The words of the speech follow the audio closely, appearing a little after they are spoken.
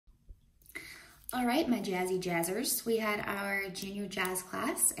All right, my jazzy jazzers. We had our junior jazz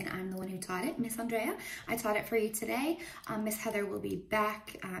class, and I'm the one who taught it, Miss Andrea. I taught it for you today. Miss Heather will be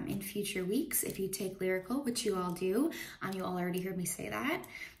back in future weeks if you take lyrical, which you all do. You all already heard me say that.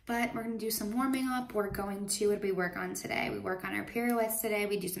 But we're going to do some warming up. We're going to, what do we work on today? We work on our pirouettes today.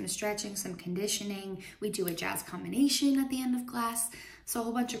 We do some stretching, some conditioning. We do a jazz combination at the end of class. So a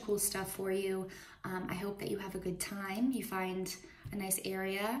whole bunch of cool stuff for you. I hope that you have a good time. You find a nice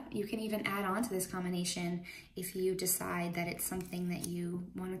area. You can even add on to this combination if you decide that it's something that you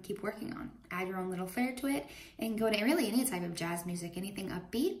want to keep working on. Add your own little flair to it and go to really any type of jazz music, anything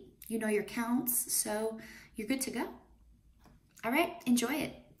upbeat. You know your counts, so you're good to go. All right, enjoy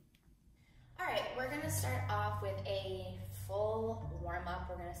it. All right, we're gonna start off with a full warm-up.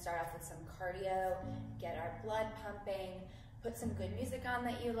 We're gonna start off with some cardio, get our blood pumping, put some good music on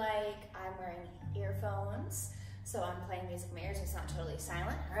that you like. I'm wearing earphones, so I'm playing music in my ears, so it's not totally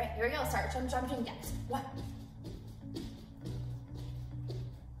silent. All right, here we go. Start jumping jacks. 1.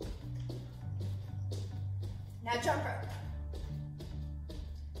 Now jump rope.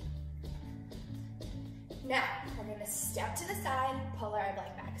 Now, we're gonna step to the side, pull our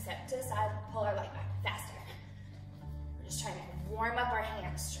leg back. Step to the side, pull our leg back. Faster. We're just trying to warm up our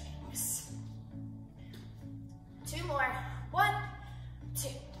hamstrings. 2 more. 1, 2.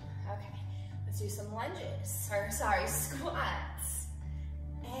 Okay, let's do some lunges, or sorry, squats.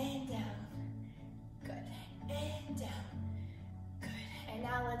 And down. Good. And down. Good. And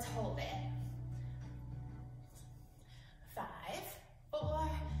now let's hold it. 5, 4,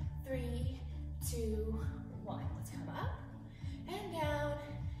 3, 2, 1. Let's come up and down.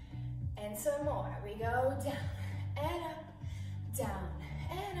 And some more. We go down and up, down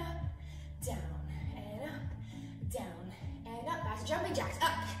and up, down and up, down and up. Back to jumping jacks.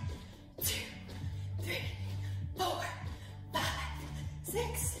 Up. 2, 3, 4, 5,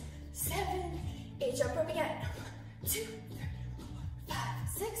 6, 7, 8. Jump rope again. 2, 3, 4, 5,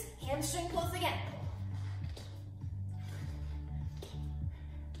 6. Hamstring pulls again.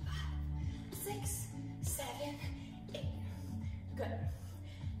 5, 6, 7, 8. Good.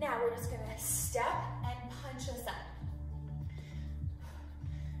 Now we're just gonna step and punch us up.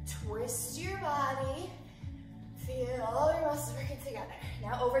 Twist your body. Feel all your muscles working together.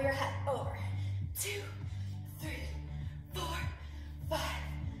 Now over your head. Over. 2, 3, 4, 5,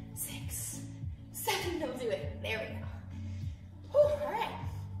 6, 7. Don't do it. There we go. Whew, all right.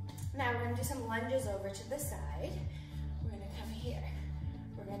 Now we're gonna do some lunges over to the side. We're gonna come here.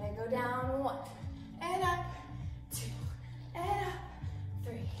 We're gonna go down 1 and up, 2 and up,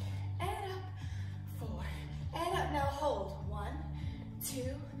 3 and up, 4 and up. Now hold. 1, 2,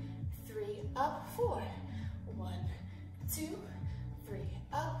 3, up, 4. 1, 2, 3,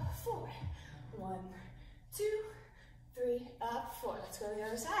 up, 4. 1, 2, 3, up, 4. Let's go to the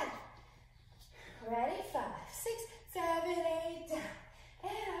other side. Ready? 5, 6, 7, 8, down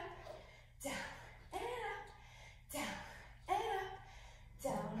and up, down and up, down and up,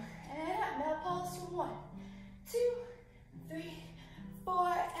 down and up. Now pulse. 1, 2, 3,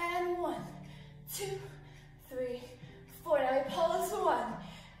 4, and 1, 2, 3, 4. Now we pulse. 1,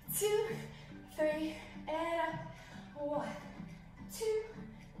 2, 3, and up. 1, 2,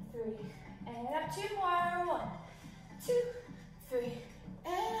 3, and up. 2 more. 1, 2, 3,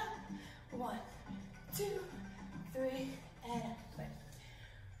 and up. 1, 2, 3, and up. Good.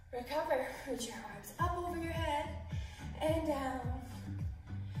 Recover. Reach your arms up over your head and down.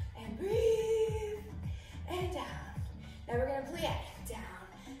 And breathe. And down. Now we're gonna plie. Down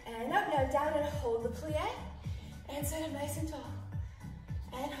and up. Now down and hold the plie. And sit up nice and tall.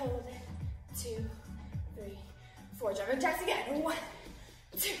 And hold it. 2, 3, 4. Jumping jacks again. 1,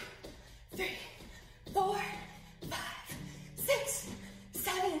 2, 3, 4, 5, 6,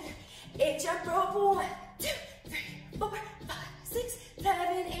 7, 8. Jump rope. 1, 2, 3, 4, 5, 6,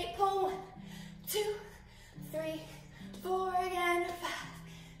 7, 8. Pull. 1, 2, 3, 4. Again.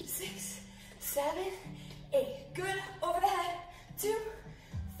 5, 6, 7, 8. Good. Over the head. 2,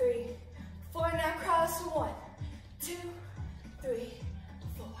 3, 4. Now cross. 1, 2, 3,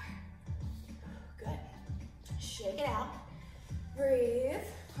 4. Good. Shake it out. Breathe.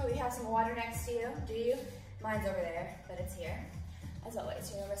 Oh, you have some water next to you. Do you? Mine's over there, but it's here. As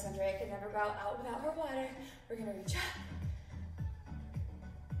always, you know Miss Andrea could never go out without her water. We're gonna reach up.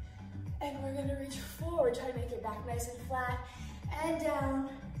 And we're gonna reach forward. Try to make your back nice and flat. And down.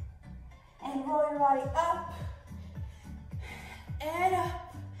 And roll your body up. And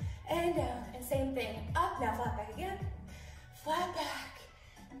up. And down. And same thing. Up. Now flat back again. Flat back.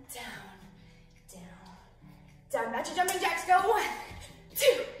 Down. Down. Down. Match your jumping jacks. Go. 1,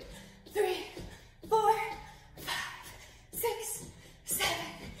 2, 3, 4, 5, 6, 7,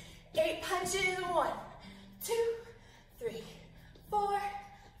 8. Punch punches. 1, 2, 3, 4,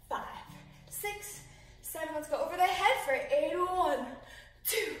 5, 6, 7. Let's go over the head for 8. 1,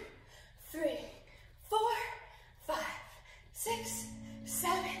 2, 3, 4, 5, 6,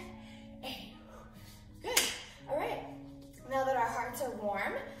 7, 8. Good. All right. Now that our hearts are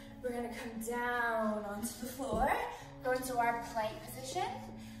warm, we're going to come down onto the floor, go into our plank position.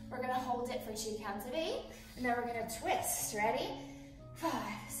 We're going to hold it for 2 counts of 8, and then we're going to twist. Ready? 5,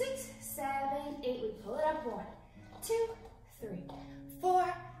 6, 7, 8. We pull it up. 1, 2, 3,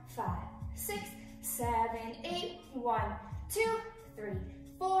 4, 5, 6, 7, 8. 1, 2, 3,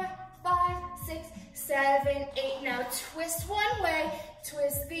 4, 5, 6, 7, 8. Now twist one way,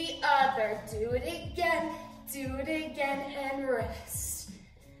 twist the other. Do it again, and rest.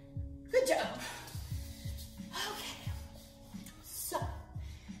 Good job. Okay. So,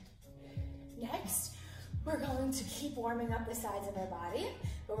 next, we're going to keep warming up the sides of our body,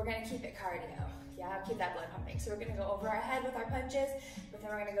 but we're going to keep it cardio. Yeah, keep that blood pumping. So we're going to go over our head with our punches, but then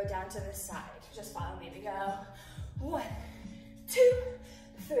we're going to go down to the side. Just follow me. We go 1, 2,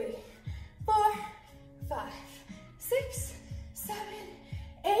 3, 4, 5, 6, 7,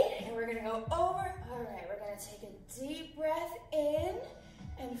 8. And we're going to go over. All right, we're going to take a deep breath in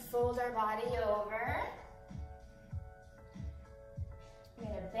and fold our body over. You're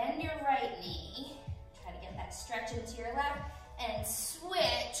going to bend your right knee. Try to get that stretch into your left. And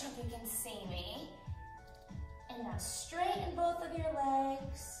switch, hope you can see me. And now straighten both of your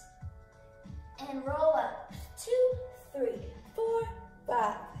legs. And roll up. 2, 3, 4,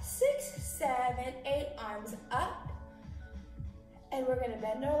 5, 6, 7, 8. Arms up. And we're going to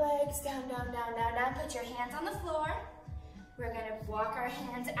bend our legs down, down, down, down, down. Put your hands on the floor. We're going to walk our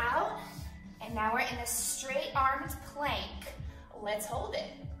hands out. And now we're in a straight armed plank. Let's hold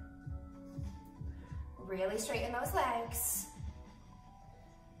it. Really straighten those legs.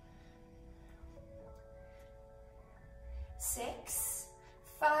 6,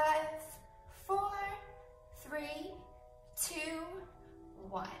 5, 4, 3, 2,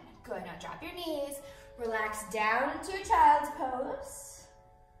 1. Good. Now drop your knees. Relax down into a child's pose.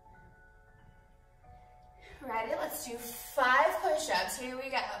 Ready? Let's do 5 push-ups. Here we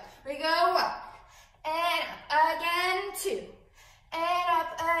go. We go 1, and up again 2, and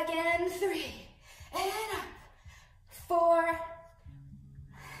up again 3, and up 4,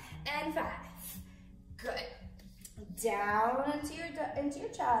 and 5. Good. Down into your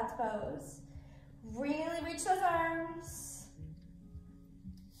child's pose. Really reach those arms.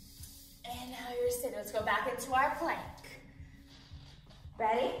 And now you're sitting. Let's go back into our plank.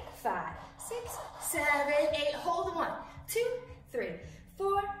 Ready? 5, 6, 7, 8. Hold 1, 2, 3,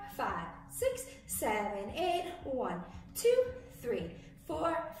 4, 5, 6, 7, 8. 1, 2, 3,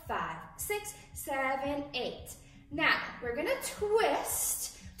 4, 5, 6, 7, 8. Now we're gonna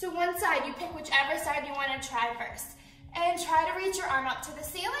twist to one side. You pick whichever side you want to try first. And try to reach your arm up to the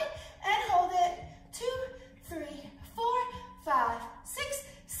ceiling and hold it. 2, 3, 4, 5, 6,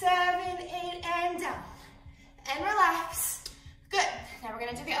 7, 8, and down. And relax. Good. Now we're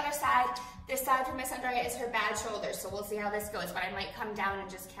going to do the other side. This side for Miss Andrea is her bad shoulder, so we'll see how this goes, but I might come down and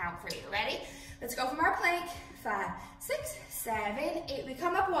just count for you. Ready? Let's go from our plank. 5, 6, 7, 8. We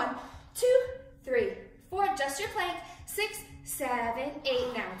come up 1, 2, 3, 4. Just your plank. 6, 7,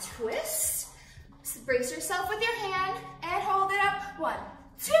 8. Now twist. Brace yourself with your hand and hold it up. 1,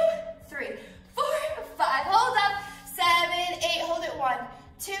 2, 3, 4, 5. Hold up. 7, 8. Hold it. 1,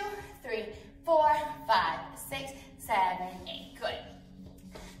 2, 3, 4, 5, 6, 7, 8. Good.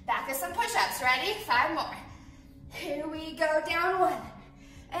 Back to some push-ups. Ready? 5 more. Here we go. Down 1.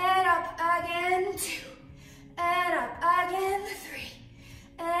 And up again. 2. And up again. 3.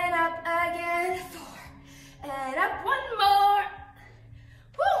 And up again. 4. And up 1 more.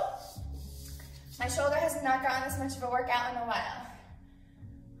 Woo! My shoulder has not gotten this much of a workout in a while.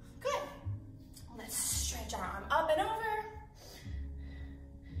 Good. Let's stretch our arm up and over.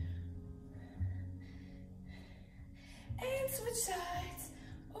 And switch sides.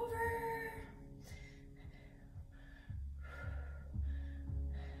 Over.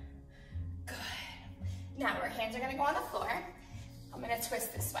 Good. Now our hands are going to go on the floor. I'm going to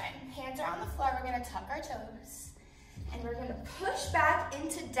twist this way. Hands are on the floor. We're going to tuck our toes. And we're going to push back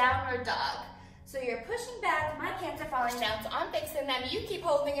into downward dog. So you're pushing back, my hands are falling down, so I'm fixing them. You keep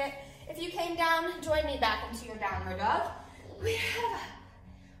holding it. If you came down, join me back into your downward dog. We have up.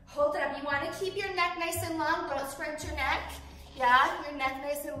 Hold it up. You want to keep your neck nice and long. Don't scrunch your neck. Yeah, your neck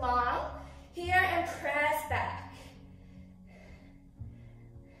nice and long. Here, and press back.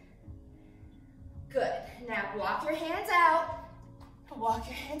 Good. Now walk your hands out. Walk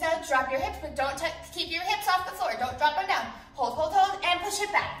your hands out. Drop your hips, but don't keep your hips off the floor. Don't drop them down. Hold, hold, hold, and push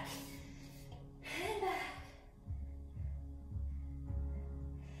it back.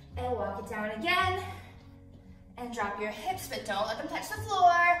 Inhale, walk it down again. And drop your hips, but don't let them touch the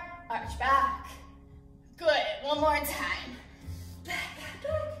floor. Arch back. Good, one more time. Back, back,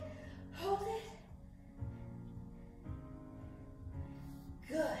 back. Hold it.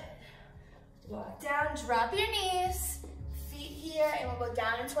 Good. Walk down, drop your knees. Feet here, and we'll go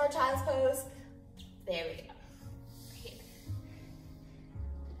down into our child's pose. There we go. Here.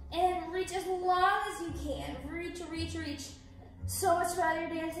 And reach as long as you can. Reach, reach, reach. So much about your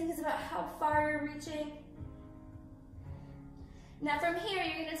dancing is about how far you're reaching. Now from here,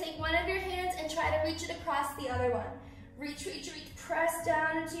 you're gonna take one of your hands and try to reach it across the other one. Reach, reach, reach, press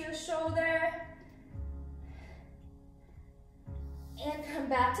down into your shoulder. And come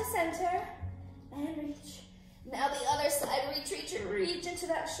back to center, and reach. Now the other side, reach, reach, reach into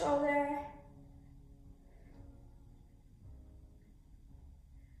that shoulder.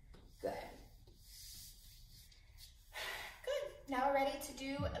 Good. Good, now we're ready to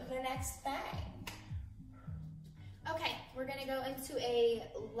do the next thing. Okay, we're gonna go into a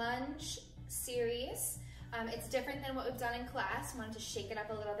lunge series. It's different than what we've done in class. Wanted to shake it up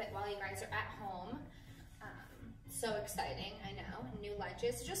a little bit while you guys are at home. So exciting, I know, new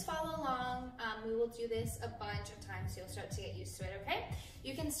lunges. So just follow along. We will do this a bunch of times, so you'll start to get used to it, okay?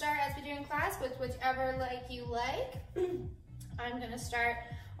 You can start as we do in class with whichever leg you like. I'm gonna start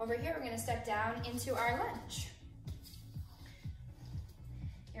over here. We're gonna step down into our lunge.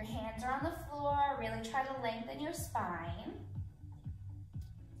 Your hands are on the floor. Really try to lengthen your spine.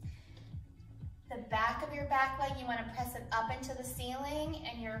 The back of your back leg, you want to press it up into the ceiling,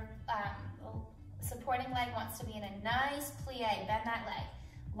 and your supporting leg wants to be in a nice plie. Bend that leg.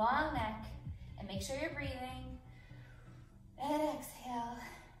 Long neck, and make sure you're breathing. And exhale,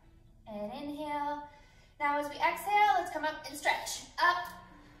 and inhale. Now as we exhale, let's come up and stretch. Up,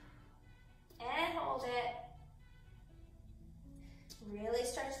 and hold it. Really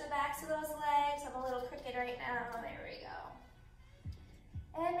stretch the backs of those legs. I'm a little crooked right now. There we go.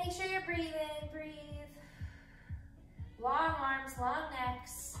 And make sure you're breathing. Breathe. Long arms, long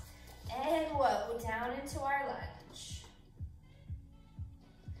necks. And whoa, down into our lunge.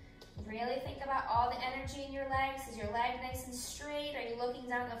 Really think about all the energy in your legs. Is your leg nice and straight? Are you looking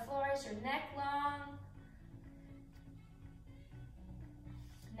down the floor? Is your neck long?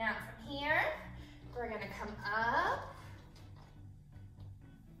 Now from here, we're gonna come up.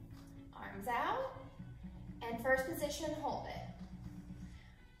 Arms out, and first position, hold it.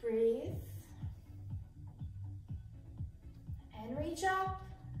 Breathe, and reach up,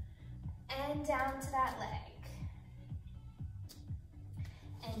 and down to that leg.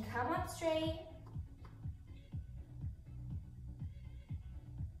 And come up straight.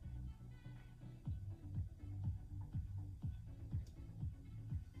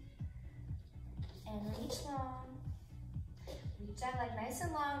 And reach long. Reach that leg nice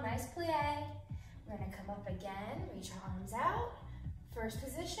and long, nice plie. We're gonna come up again, reach our arms out. First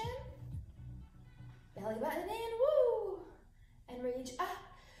position. Belly button in, woo! And reach up.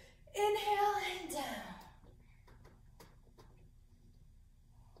 Inhale and down.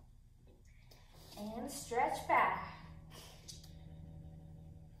 And stretch back.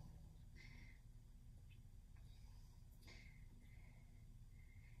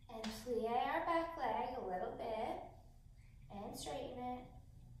 And plie our back leg a little bit. And straighten it.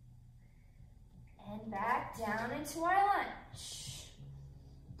 And back down into our lunge.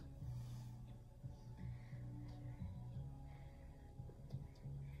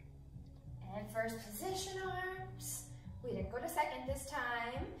 And first position arms. We didn't go to second this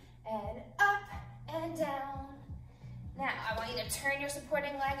time. And up and down. Now, I want you to turn your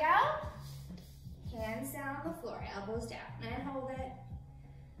supporting leg out. Hands down on the floor, elbows down, and hold it.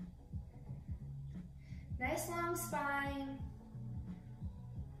 Nice long spine.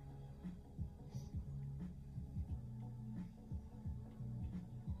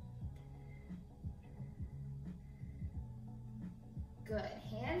 Good,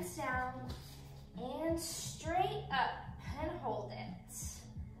 hands down and straight up and hold it.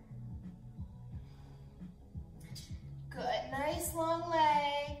 Good, nice long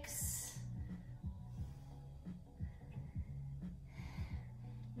legs.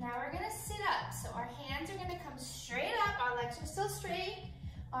 Now we're gonna sit up. So our hands are gonna come straight up. Our legs are still straight.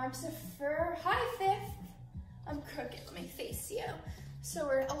 Arms are for high fifth. I'm crooked, let me face you. So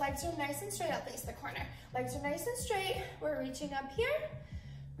our legs are nice and straight. I'll face the corner. Legs are nice and straight. We're reaching up here.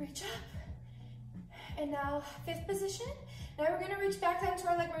 Reach up. And now fifth position. Now we're gonna reach back down to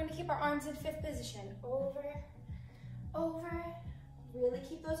our leg. We're gonna keep our arms in fifth position. Over, over. Really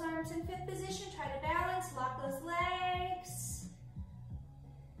keep those arms in fifth position. Try to balance, lock those legs.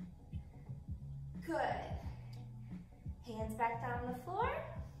 Good. Hands back down on the floor.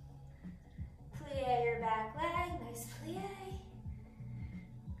 plie your back leg, nice plie.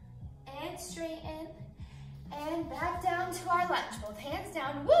 And straighten. And back down to our lunge. Both hands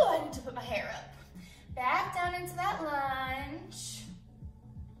down. Woo, I need to put my hair up. Back down into that lunge.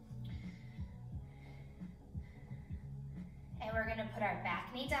 And we're gonna put our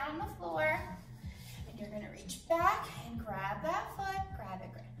back knee down on the floor. And you're gonna reach back and grab that foot. Grab it,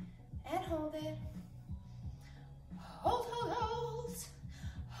 and hold it. Hold, hold, hold.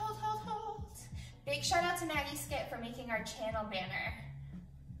 Hold, hold, hold. Big shout out to Maggie Skip for making our channel banner.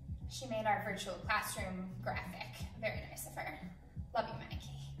 She made our virtual classroom graphic. Very nice of her. Love you, Maggie.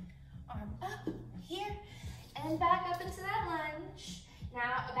 Arm up here and back up into that lunge.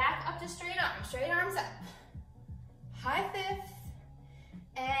 Now back up to straight arms up. High fifth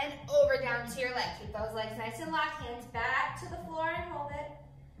and over down to your leg. Keep those legs nice and locked. Hands back to the floor and hold it.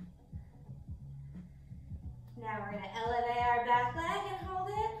 Now we're gonna elevate our back leg and hold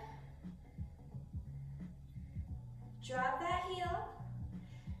it. Drop that heel.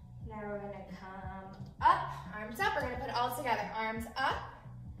 Now we're gonna come up, arms up. We're gonna put it all together. Arms up,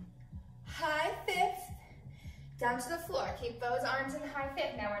 high fifth, down to the floor. Keep those arms in high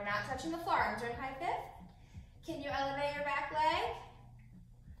fifth. Now we're not touching the floor. Arms are in high fifth. Can you elevate your back leg?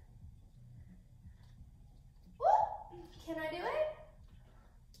 Woo! Can I do it?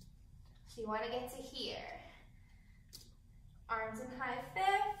 So you wanna get to here. Arms in high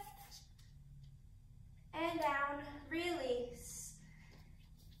fifth. And down, release.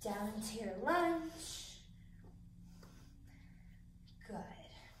 Down into your lunge. Good.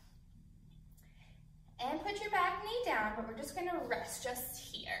 And put your back knee down, but we're just gonna rest just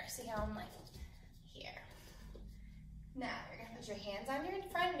here. See how I'm like here. Now you're gonna put your hands on your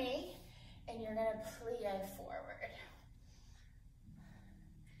front knee and you're gonna plie forward.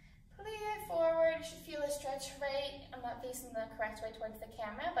 Plie forward, you should feel a stretch right. I'm not facing the correct way towards the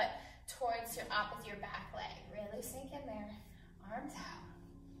camera, but towards your opposite, your back leg. Really sink in there. Arms out.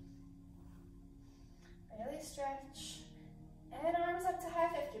 Really stretch. And arms up to high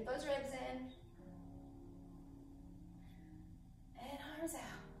fifth. Keep those ribs in. And arms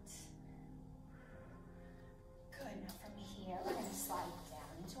out. Good. Now from here, we're going to slide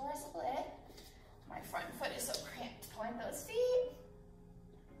down into our split. My front foot is so cramped. Point those feet.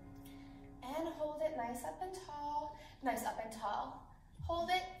 And hold it nice up and tall. Nice up and tall.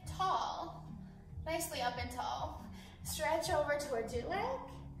 Hold it tall. Nicely up and tall. Stretch over towards your leg.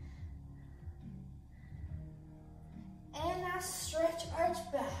 And now stretch, arch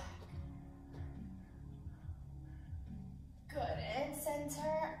back. Good, and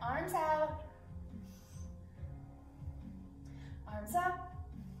center, arms out. Arms up.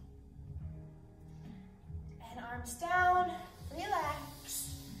 And arms down,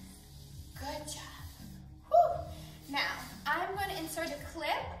 relax. Good job. Whew. Now, I'm going to insert a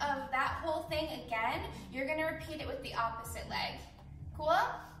clip of that whole thing again. You're going to repeat it with the opposite leg. Cool?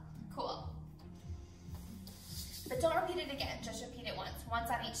 Cool. But don't repeat it again, just repeat it once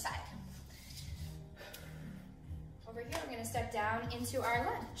on each side. Over here, we're gonna step down into our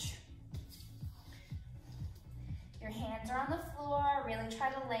lunge. Your hands are on the floor, really try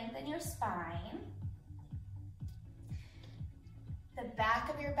to lengthen your spine. The back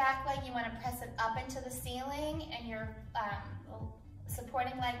of your back leg, you wanna press it up into the ceiling, and your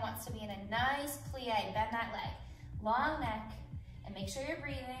supporting leg wants to be in a nice plie. Bend that leg, long neck, and make sure you're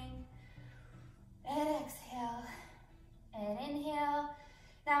breathing. And exhale, and inhale.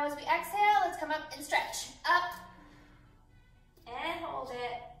 Now as we exhale, let's come up and stretch. Up, and hold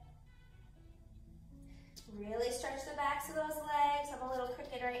it. Really stretch the backs of those legs. I'm a little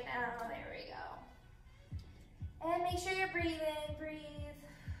crooked right now. There we go. And make sure you're breathing, breathe.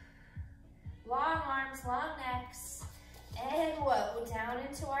 Long arms, long necks. And whoa, down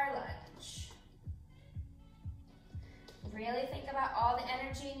into our lunge. Really think about all the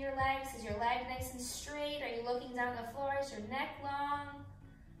energy in your legs. Is your leg nice and straight? Are you looking down the floor? Is your neck long?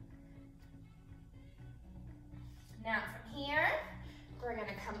 Now from here, we're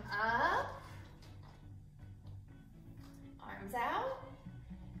gonna come up, arms out,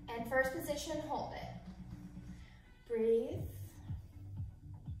 and first position, hold it. Breathe,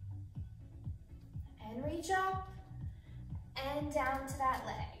 and reach up, and down to that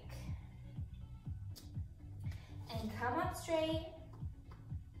leg. And come up straight.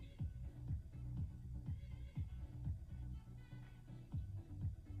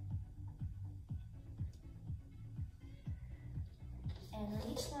 And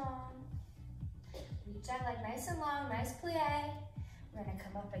reach long. Reach that leg nice and long, nice plie. We're gonna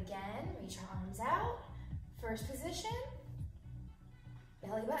come up again, reach our arms out. First position.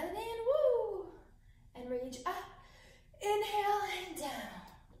 Belly button in, woo! And reach up. Inhale and down.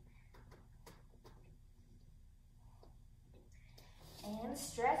 And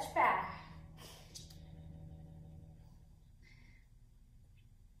stretch back.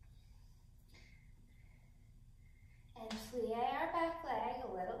 And plie our back leg a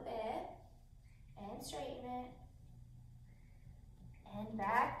little bit. And straighten it. And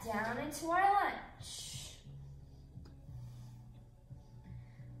back down into our lunge.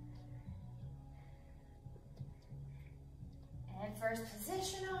 And first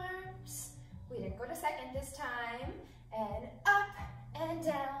position arms. We didn't go to second this time. And up and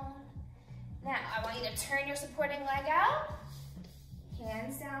down. Now, I want you to turn your supporting leg out.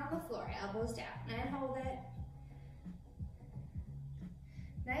 Hands down on the floor, elbows down, and hold it.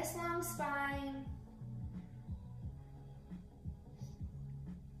 Nice long spine.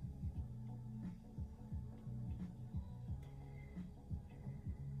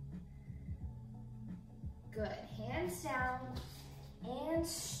 Good, hands down and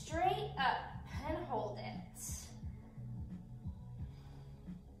straight up and hold it.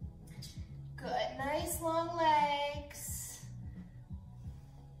 Good, nice long legs.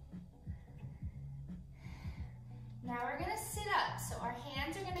 Now we're gonna sit up. So our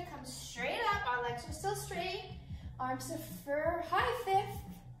hands are gonna come straight up, our legs are still straight, arms are for high fifth.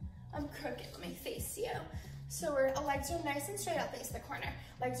 I'm crooked, let me face you. So our legs are nice and straight, I'll face the corner.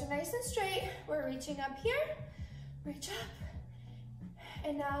 Legs are nice and straight, we're reaching up here, reach up.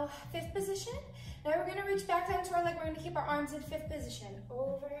 And now fifth position. Now we're gonna reach back down to our leg, we're gonna keep our arms in fifth position.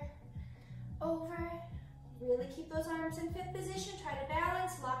 Over, over. Really keep those arms in fifth position, try to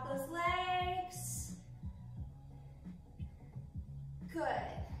balance, lock those legs. Good.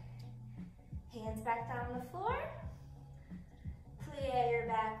 Hands back down on the floor. Plie your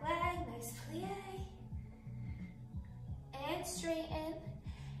back leg, nice plie. And straighten.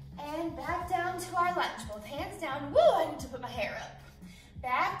 And back down to our lunge. Both hands down. Woo, I need to put my hair up.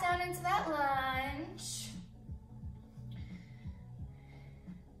 Back down into that lunge.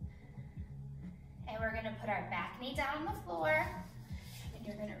 And we're gonna put our back knee down on the floor. And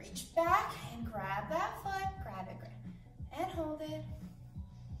you're gonna reach back and grab that foot. Grab it, and hold it.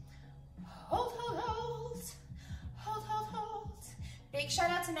 Hold, hold, hold. Hold, hold, hold. Big shout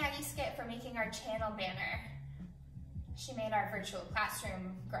out to Maggie Skip for making our channel banner. She made our virtual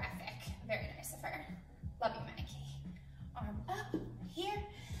classroom graphic. Very nice of her. Love you, Maggie. Arm up here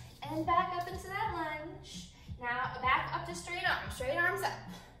and back up into that lunge. Now back up to straight arms up.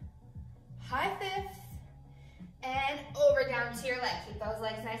 High fifth and over down to your leg. Keep those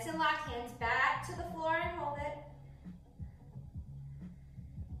legs nice and locked. Hands back to the floor and hold it.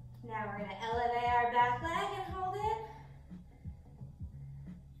 Now we're gonna elevate our back leg and hold it.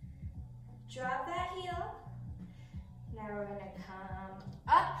 Drop that heel. Now we're gonna come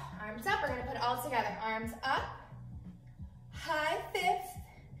up, arms up. We're gonna put it all together. Arms up, high fifth,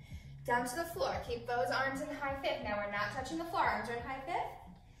 down to the floor. Keep those arms in high fifth. Now we're not touching the floor. Arms are in high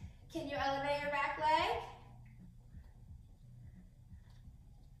fifth. Can you elevate your back leg?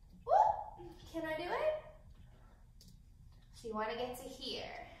 Woo! Can I do it? So you wanna get to here.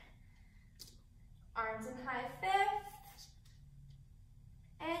 Arms in high fifth.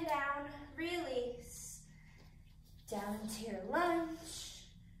 And down, release. Down into your lunge.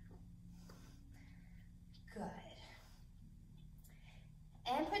 Good.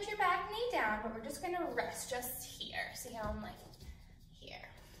 And put your back knee down, but we're just gonna rest just here. See how I'm like here.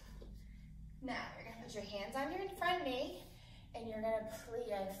 Now you're gonna put your hands on your front knee and you're gonna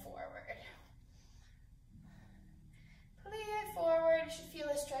plie forward. Plie forward, you should feel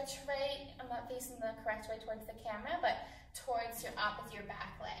a stretch right. I'm not facing the correct way towards the camera, but towards your opposite, your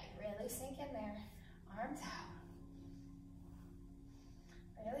back leg. Really sink in there. Arms out.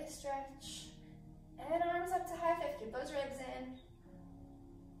 Really stretch. And arms up to high fifth. Keep those ribs in.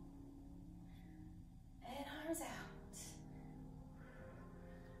 And arms out.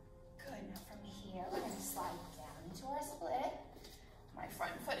 Good. Now from here, we're going to slide down into our split. My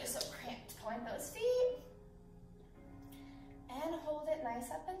front foot is so cramped. Point those feet. And hold it nice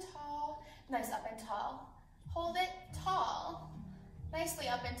up and tall. Nice up and tall. Hold it tall. Nicely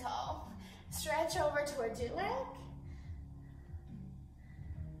up and tall. Stretch over towards your leg.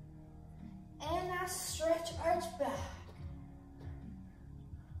 And now stretch, arch back.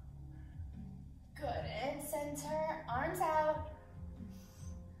 Good, and center, arms out.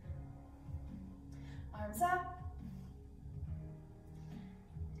 Arms up.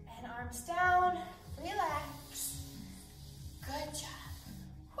 And arms down, relax. Good job.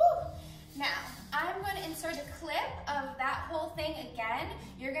 Whew. Now, I'm going to insert a clip of that whole thing again.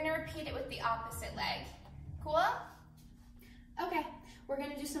 You're going to repeat it with the opposite leg. Cool? Okay. we're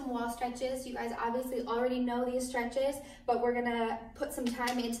gonna do some wall stretches. You guys obviously already know these stretches, but we're gonna put some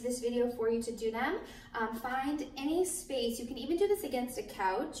time into this video for you to do them. Find any space. You can even do this against a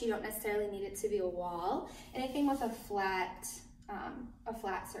couch. You don't necessarily need it to be a wall. Anything with a flat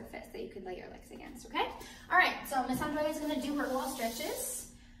surface that you could lay your legs against, okay? All right, so Miss Andrea is gonna do her wall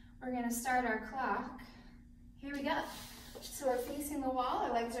stretches. We're gonna start our clock. Here we go. So we're facing the wall,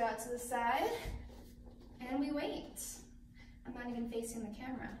 our legs are out to the side, and we wait. I'm not even facing the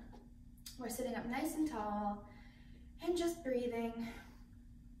camera. We're sitting up nice and tall and just breathing.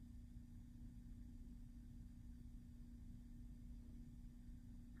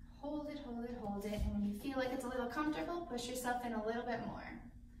 Hold it, hold it, hold it. And when you feel like it's a little comfortable, push yourself in a little bit more.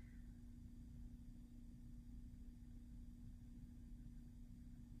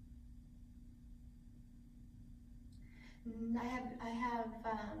 I have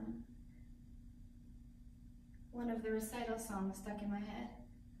one of the recital songs stuck in my head.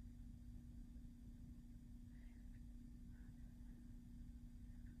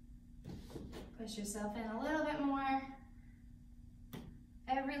 Push yourself in a little bit more.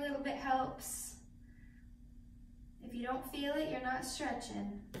 Every little bit helps. If you don't feel it, you're not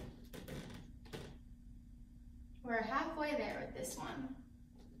stretching. We're halfway there with this one.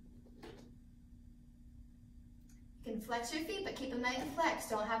 You can flex your feet, but keep them nice and flexed.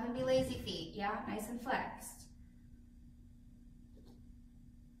 Don't have them be lazy feet. Yeah, nice and flexed.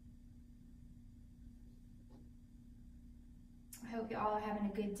 I hope you all are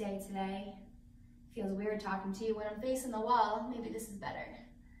having a good day today. Feels weird talking to you when I'm facing the wall. Maybe this is better.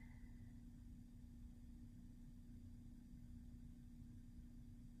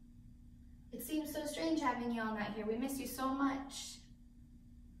 It seems so strange having you all not here. We miss you so much.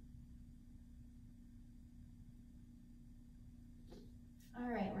 All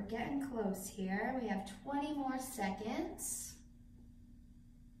right, we're getting close here. We have 20 more seconds.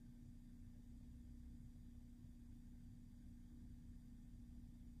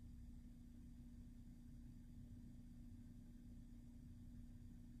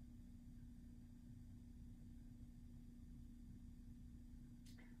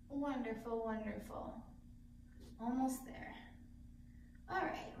 Wonderful, wonderful. Almost there. All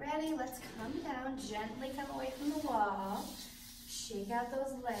right, ready? Let's come down, gently come away from the wall. Shake out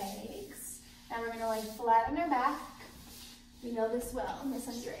those legs. Now we're gonna lay flat on our back. We know this well. Miss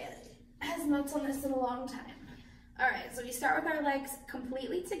Andrea has not done this in a long time. All right, so we start with our legs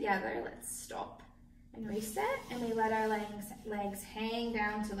completely together. Let's stop and reset, and we let our legs hang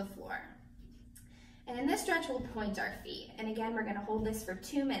down to the floor. And in this stretch, we'll point our feet. And again, we're gonna hold this for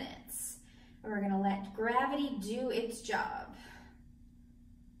 2 minutes. And we're gonna let gravity do its job.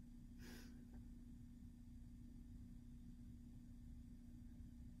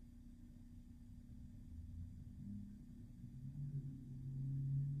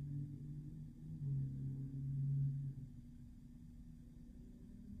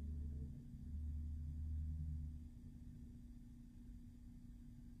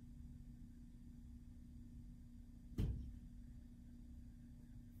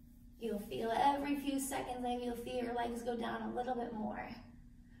 You'll feel every few seconds, maybe you'll feel your legs go down a little bit more.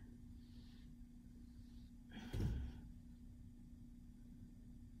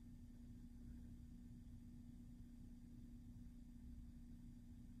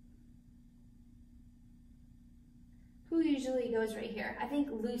 Who usually goes right here? I think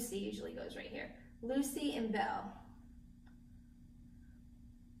Lucy usually goes right here. Lucy and Belle.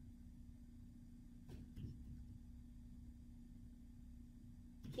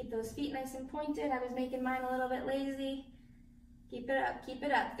 Keep those feet nice and pointed. I was making mine a little bit lazy. Keep it up, keep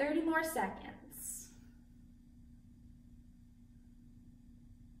it up. 30 more seconds.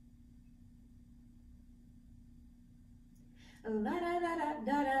 La da da da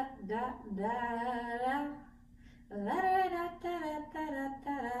da da da da. La da da da da da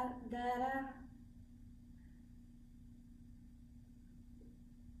da da da.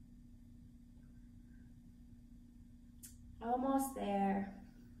 Almost there.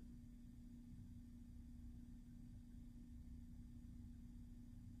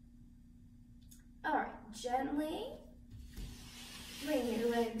 All right, gently bring your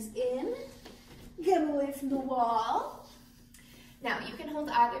legs in, get away from the wall. Now, you can hold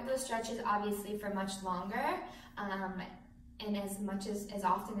either of those stretches, obviously, for much longer, and as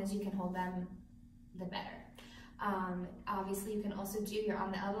often as you can hold them, the better. Obviously, you can also do your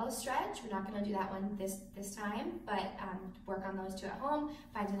on the elbow stretch. We're not going to do that one this time, but work on those two at home,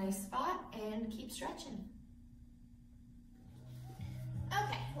 find a nice spot, and keep stretching.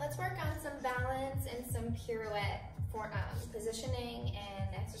 Okay, let's work on some balance and some pirouette for positioning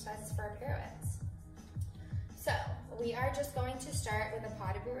and exercises for our pirouettes. So we are just going to start with a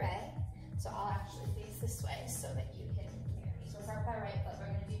pas de bourrée. So I'll actually face this way so that you can hear me. So we'll start with our right foot. We're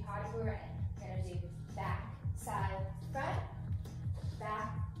going to do pas de bourrée. We're going to do back, side, front,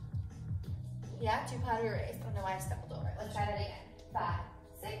 back. Yeah, 2 pas de bourrées. I don't know why I stumbled over it. Let's try that again. 5,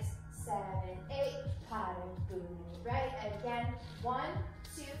 6, 7, 8, pas de bourrée. Again, 1,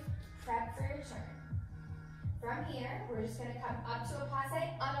 2, prep for your turn. From here, we're just going to come up to a passe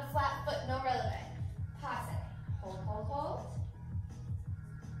on a flat foot, no releve. Passe. Hold, hold, hold.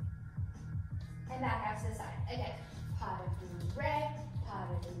 And back out to the side. Again, pas de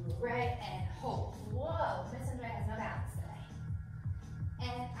bourrée, and hold. Whoa, Miss Andrea has no balance today.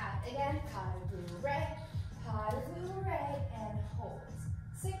 And out again, pas de bourrée, and hold.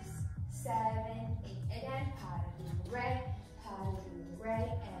 6, 7, 8. Again, pas de bourrée,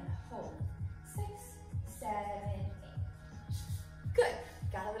 and hold. 6, 7, 8. Good.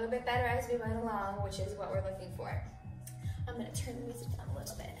 Got a little bit better as we went along, which is what we're looking for. I'm going to turn the music down a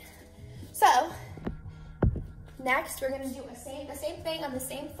little bit. So, next we're going to do the same thing on the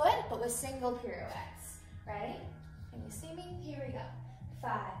same foot, but with single pirouettes. Ready? Can you see me? Here we go.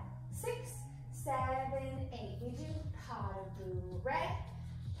 5, 6, 7, 8. We do pas de bourrée,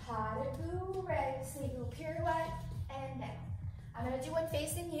 single pirouette, and down. I'm going to do one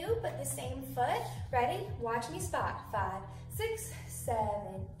facing you, but the same foot. Ready? Watch me spot. 5, 6,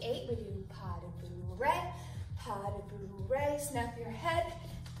 7, 8. We do pas de bourrée, snap your head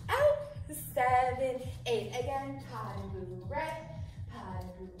out. 7, 8. Again, pas de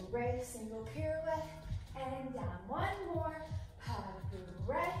bourrée, single pirouette, and down. One more. Pas de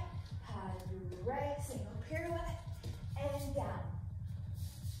bourrée, single pirouette, and down.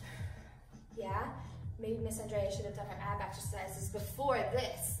 Yeah? Maybe Miss Andrea should have done her ab exercises before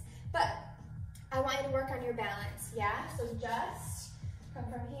this, but I want you to work on your balance, yeah? So just come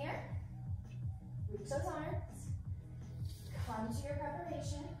from here, reach those arms, come to your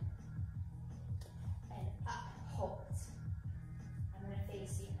preparation, and up, hold. I'm gonna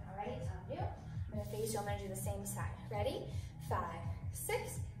face you now, ready? It's on you. I'm gonna face you, I'm gonna do the same side. Ready? 5,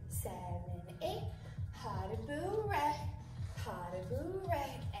 6, 7, 8, pas de bourrée,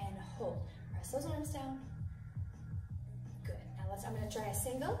 and hold. Press those arms down. Good. Now I'm going to try a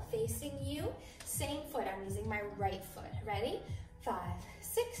single facing you. Same foot. I'm using my right foot. Ready? 5,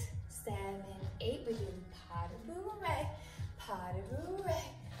 6, 7, 8. We do pas de bourrée,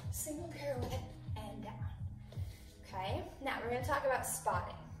 single pirouette, and down. Okay. Now we're going to talk about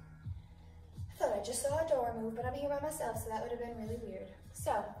spotting. I thought I just saw a door move, but I'm here by myself, so that would have been really weird.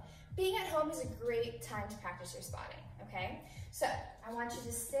 So, being at home is a great time to practice your spotting, okay? So, I want you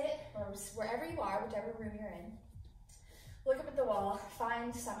to sit wherever you are, whichever room you're in. Look up at the wall,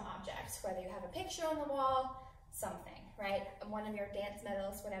 find some object, whether you have a picture on the wall, something, right? One of your dance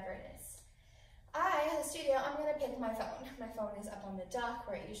medals, whatever it is. In the studio, I'm gonna pick my phone. My phone is up on the dock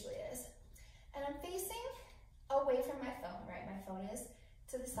where it usually is. And I'm facing away from my phone, right? My phone is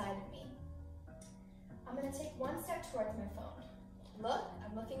to the side of me. I'm gonna take one step towards my phone. Look,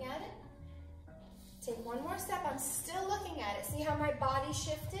 I'm looking at it. Take one more step, I'm still looking at it. See how my body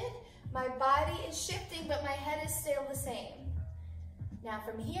shifted? My body is shifting, but my head is still the same. Now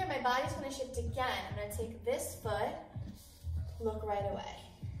from here, my body's gonna shift again. I'm gonna take this foot, look right away.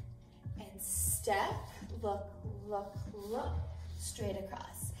 And step, look, look, look, straight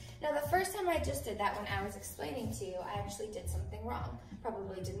across. Now the first time I just did that when I was explaining to you, I actually did something wrong.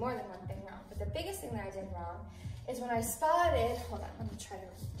 Probably did more than one thing wrong. But the biggest thing that I did wrong is when I spotted, hold on, let me try to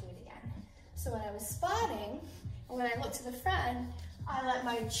do it again. So when I was spotting, and when I looked to the front, I let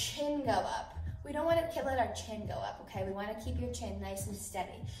my chin go up. We don't want to let our chin go up, okay? We want to keep your chin nice and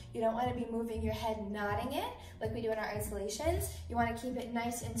steady. You don't want to be moving your head, nodding it, like we do in our isolations. You want to keep it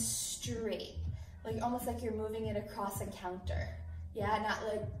nice and straight, like almost like you're moving it across a counter. Yeah, not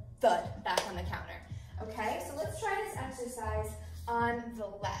like thud back on the counter, okay? So let's try this exercise on the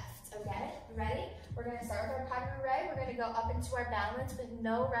left, okay? Ready? We're gonna start with our pas de bourrée. We're gonna go up into our balance with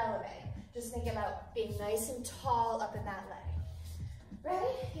no releve. Just think about being nice and tall up in that leg.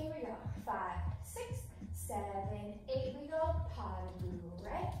 Ready? Here we go. 5, 6, 7, 8. We go pas de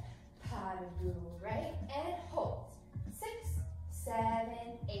bourrée, and hold. 6,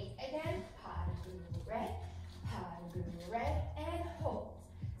 7, 8. Again, pas de bourrée, and hold.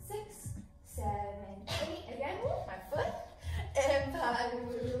 6, 7, 8. Again, my foot. And pas de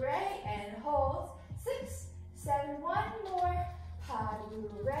bourrée, and hold. 6, 7. One more. Pas de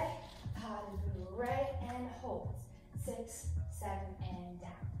bourrée, and hold. 6, 7, and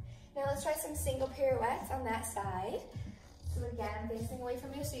down. Now let's try some single pirouettes on that side. So again, I'm facing away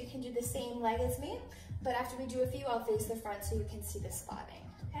from you so you can do the same leg as me. But after we do a few, I'll face the front so you can see the spotting,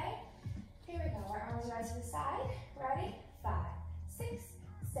 okay? Here we go, our arms arms right to the side. Ready? 5, 6,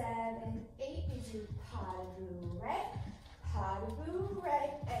 7, 8. We do pas de bourrée,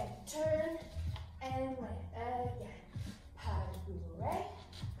 and turn and land again. Pas de bourrée,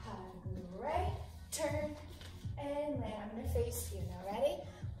 turn and land. I'm gonna face you now. Ready?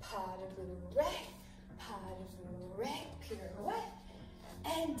 Pas de bourrée, pirouette,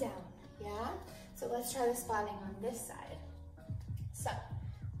 and down. Yeah? So let's try the spotting on this side. So,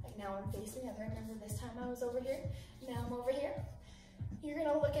 like now I'm facing the other. Remember this time I was over here? Now I'm over here. You're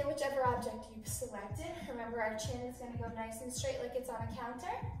gonna look at whichever object you've selected. Remember our chin is gonna go nice and straight like it's on a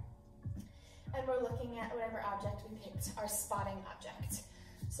counter. And we're looking at whatever object we picked, our spotting object.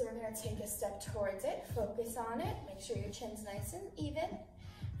 So we're gonna take a step towards it, focus on it, make sure your chin's nice and even.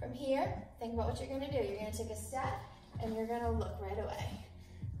 From here, think about what you're gonna do. You're gonna take a step and you're gonna look right away.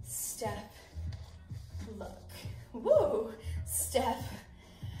 Step, look. Woo! Step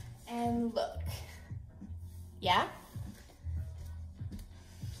and look. Yeah?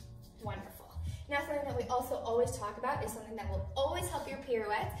 Wonderful. Now something that we also always talk about is something that will always help your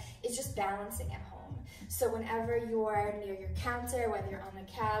pirouette is just balancing at home. So whenever you're near your counter, whether you're on the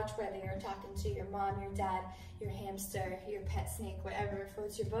couch, whether you're talking to your mom, your dad, your hamster, your pet snake, whatever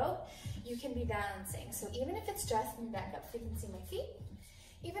floats your boat, you can be balancing. So even if it's just, let me back up so you can see my feet,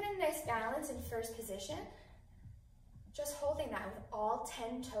 even in a nice balance in first position, just holding that with all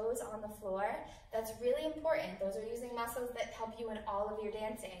 10 toes on the floor, that's really important. Those are using muscles that help you in all of your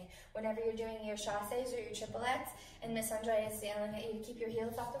dancing. Whenever you're doing your chassés or your triplets, and Miss Andrea is yelling at you to keep your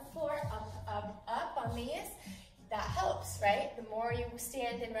heels off the floor, up on these, that helps, right? The more you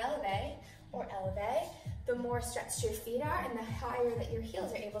stand in releve, or eleve, the more stretched your feet are and the higher that your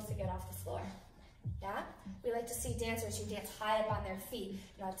heels are able to get off the floor. Yeah? We like to see dancers who dance high up on their feet,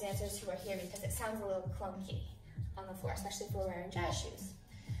 not dancers who are here because it sounds a little clunky on the floor, especially if we're wearing jazz shoes.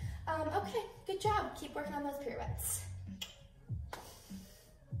 Okay, good job. Keep working on those pirouettes.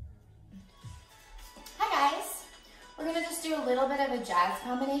 Hi guys. We're gonna just do a little bit of a jazz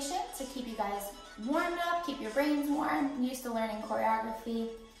combination to keep you guys warmed up, keep your brains warm, used to learning choreography,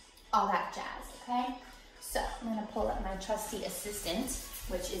 all that jazz, okay? So I'm gonna pull up my trusty assistant,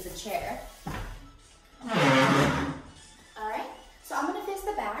 which is a chair. All right, so I'm gonna face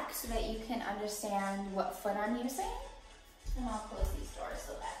the back so that you can understand what foot I'm using. And I'll close these doors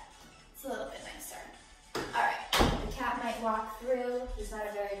so that it's a little bit nicer. All right, the cat might walk through. He's not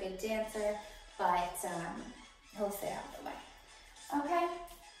a very good dancer, but he'll stay out of the way. Okay,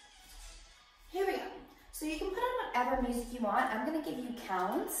 here we go. So you can put on whatever music you want. I'm gonna give you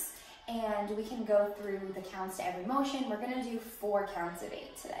counts and we can go through the counts to every motion. We're gonna do 4 counts of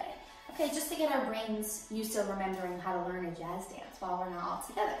 8 today. Okay, just to get our brains used to remembering how to learn a jazz dance while we're not all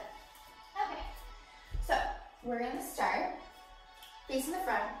together. Okay, so we're gonna start facing the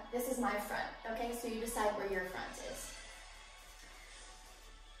front. This is my front, okay? So you decide where your front is.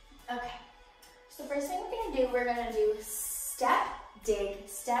 Okay, so first thing we're gonna do step, dig,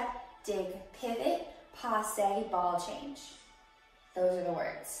 pivot, passe, ball change. Those are the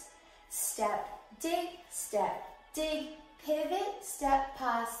words. Step, dig, pivot, step,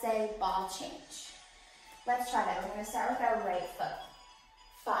 passe, ball change. Let's try that. We're going to start with our right foot.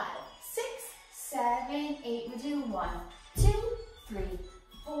 5, 6, 7, 8. We do 1, 2, 3,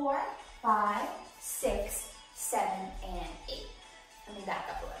 4, 5, 6, 7, and 8. Let me back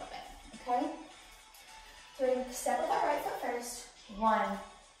up a little bit, okay? So we're going to step with our right foot first. 1,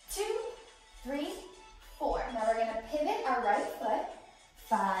 2, 3, 4. Now we're going to pivot our right foot.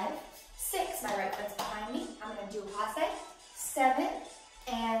 5, 6. My right foot's behind me. I'm going to do a passe. 7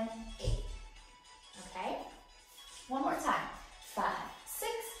 and 8. Okay? One more time. 5,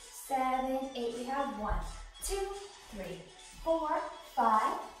 6, 7, 8. We have 1, 2, 3, 4,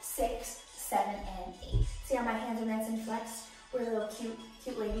 5, 6, 7, and 8. See how my hands are nice and flexed? We're little cute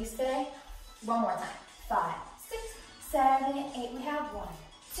ladies today. One more time. 5, 6, 7, 8. We have 1,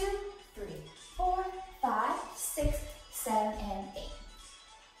 2, 3, 4, 5, 6, 7, and 8.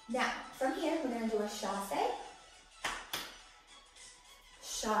 Now, from here, we're going to do a chassé.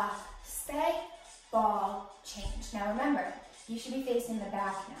 Chassé, ball change. Now remember, you should be facing the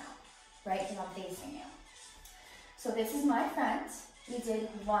back now, right? Because I'm facing you. So this is my front. We did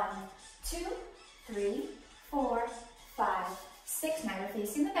 1, 2, 3, 4, 5, 6. Now we're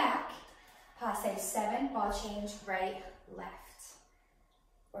facing the back. Passe 7, ball change, right, left.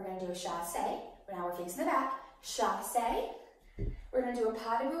 We're going to do a chassé. Now we're facing the back. Chassé. We're going to do a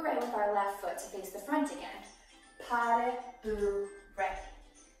pas de bourrée with our left foot to face the front again. Pas de bourrée.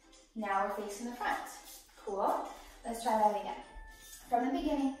 Now we're facing the front. Cool. Let's try that again. From the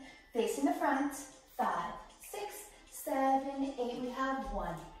beginning, facing the front. 5, 6, 7, 8. We have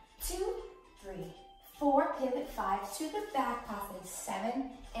 1, 2, 3, 4, pivot, 5 to the back, passe, 7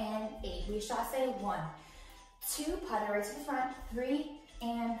 and 8. We shall say 1, 2, pas de right to the front, 3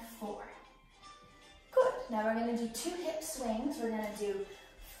 and 4. Good. Now we're going to do 2 hip swings. We're going to do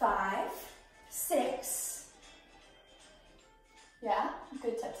 5, 6. Yeah,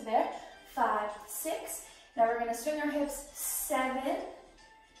 good touch there. 5, 6. Now we're going to swing our hips 7.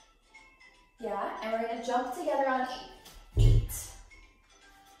 Yeah, and we're going to jump together on 8.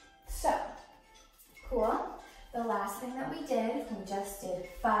 So, cool. The last thing that we did, we just did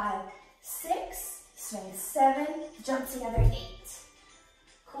 5, 6, swing 7, jump together 8.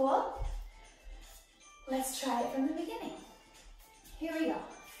 Cool? Let's try it from the beginning. Here we go.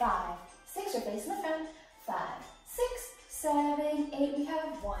 5, 6, we're facing the front. 5, 6, 7, 8. We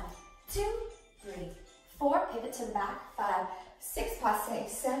have 1, 2, 3, 4. Pivot to the back. 5, 6, passe,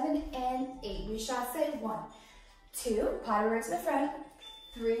 7 and 8. We chasse 1, 2, pas de right to the front.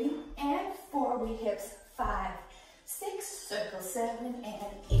 3 and 4. We hips 5, 6, circle 7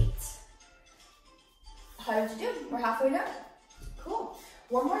 and 8. How did you do? We're halfway done. Cool.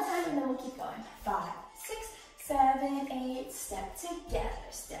 One more time and then we'll keep going. 5, 6, 7, 8. Step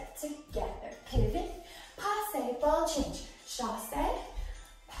together. Pivot, passe, ball change. Chasse,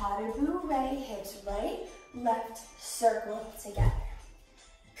 pas de bourrée, hips right, left, circle together.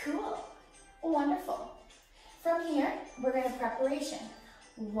 Cool. Wonderful. From here, we're going to preparation.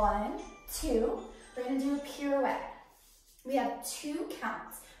 1, 2. We're going to do a pirouette. We have 2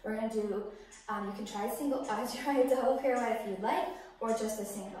 counts. We're going to do, you can try a double pirouette if you'd like, or just a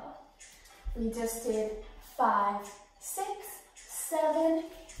single. We just did 5, 6, 7,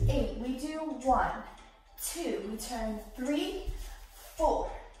 8. We do 1, 2. We turn 3,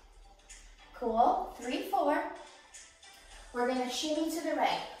 4. Cool. 3, 4. We're going to shimmy to the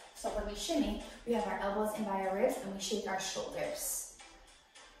right. So when we shimmy, we have our elbows in by our ribs and we shake our shoulders.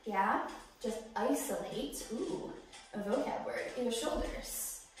 Yeah? Just isolate, a vocab word, your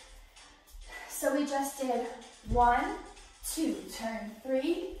shoulders. So we just did 1, 2, turn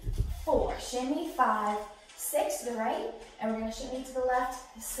 3, 4, shimmy, 5, 6 to the right, and we're going to shimmy to the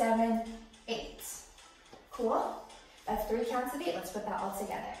left, 7, 8. Cool? That's 3 counts of 8. Let's put that all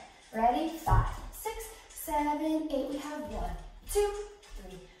together. Ready? 5, 6, 7, 8. We have 1, 2,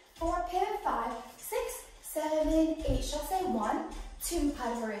 3, 4, pivot, 5, 6, 7, 8. Shall say 1, 2, pas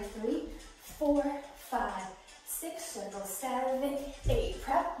de bourrée, 3, 4, 5, 6, circle, 7, 8.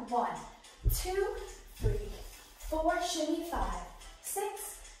 Prep, 1, 2, 3, 4, shimmy, 5,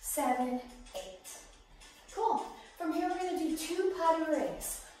 6, 7, 8. Cool. From here, we're going to do 2 pas de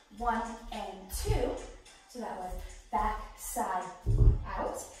bourrées, 1 and 2. So that was back, side,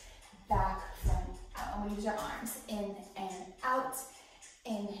 out, back, front, out. And we use our arms in and out,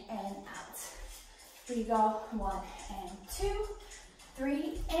 in and out. We go 1 and 2,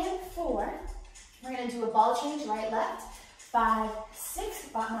 3 and 4. We're going to do a ball change, right, left. 5, 6,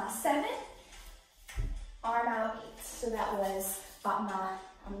 battement 7, arm out 8. So that was battement,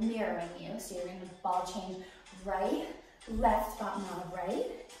 I'm mirroring you. So you're going to ball change right, left, battement right,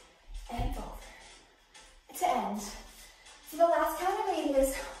 and over. To end. So the last count of 8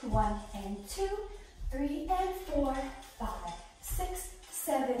 is 1 and 2, 3 and 4, 5, 6,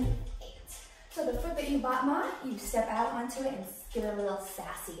 7, 8. So the foot that you battement, you step out onto it and give it a little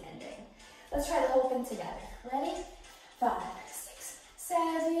sassy ending. Let's try the whole thing together. Ready? 5, 6,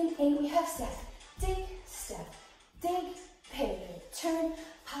 7, 8. We have step, dig, pivot, turn,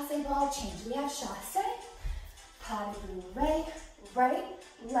 passe, ball change. We have chasse, pas de bourrée, right,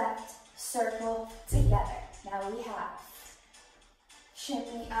 left, circle, together. Now we have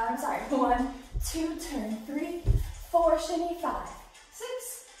shimmy, 1, 2, turn 3, 4, shimmy, 5,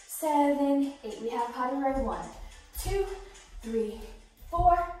 6, 7, 8. We have pas de bourrée, 1, 2, 3,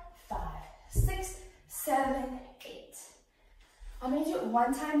 4, 5, 6, 7, 8. I'm going to do it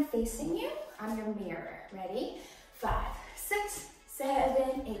one time facing you on your mirror. Ready? 5, 6,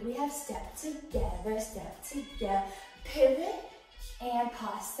 7, 8. We have step together, pivot, and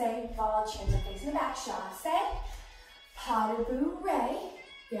passe, ball change. We're facing the back, chasse, pas de bourrée.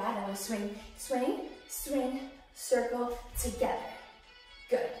 Yeah, then we swing, circle, together.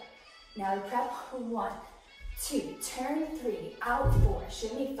 Good. Now we prep 1, 2, turn 3, out 4,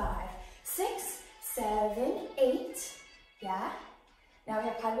 shimmy 5, 6, 7, 8. Yeah. Now we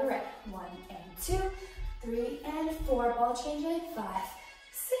have pas de bourrée. 1 and 2, 3 and 4. Ball change in 5,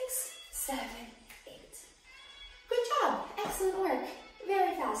 6, 7, 8. Good job. Excellent work.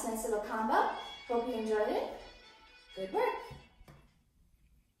 Very fast, nice little combo. Hope you enjoyed it. Good work.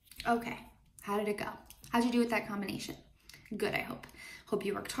 Okay, how did it go? How'd you do with that combination? Good, I hope. Hope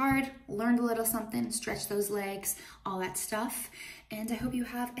you worked hard, learned a little something, stretched those legs, all that stuff. And I hope you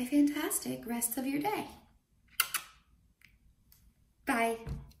have a fantastic rest of your day. Bye.